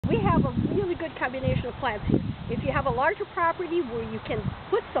we have a really good combination of plants here. If you have a larger property where you can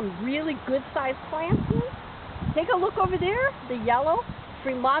put some really good sized plants in, take a look over there, the yellow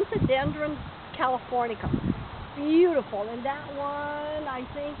Fremontodendron californica. Beautiful. And that one, I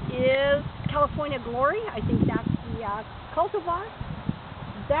think, is California Glory. I think that's the cultivar.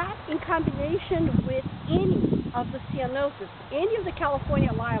 That in combination with any of the Ceanothus, any of the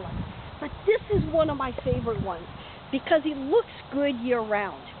California lilacs. But this is one of my favorite ones because it looks good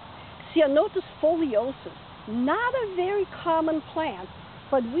year-round. Ceanothus foliosus, not a very common plant,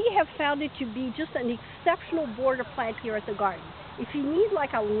 but we have found it to be just an exceptional border plant here at the garden. If you need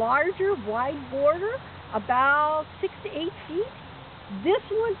like a larger, wide border, about 6 to 8 feet, this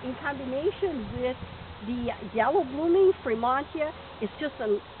one in combination with the yellow blooming Fremontia is just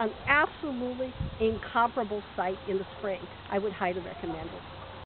an absolutely incomparable sight in the spring. I would highly recommend it.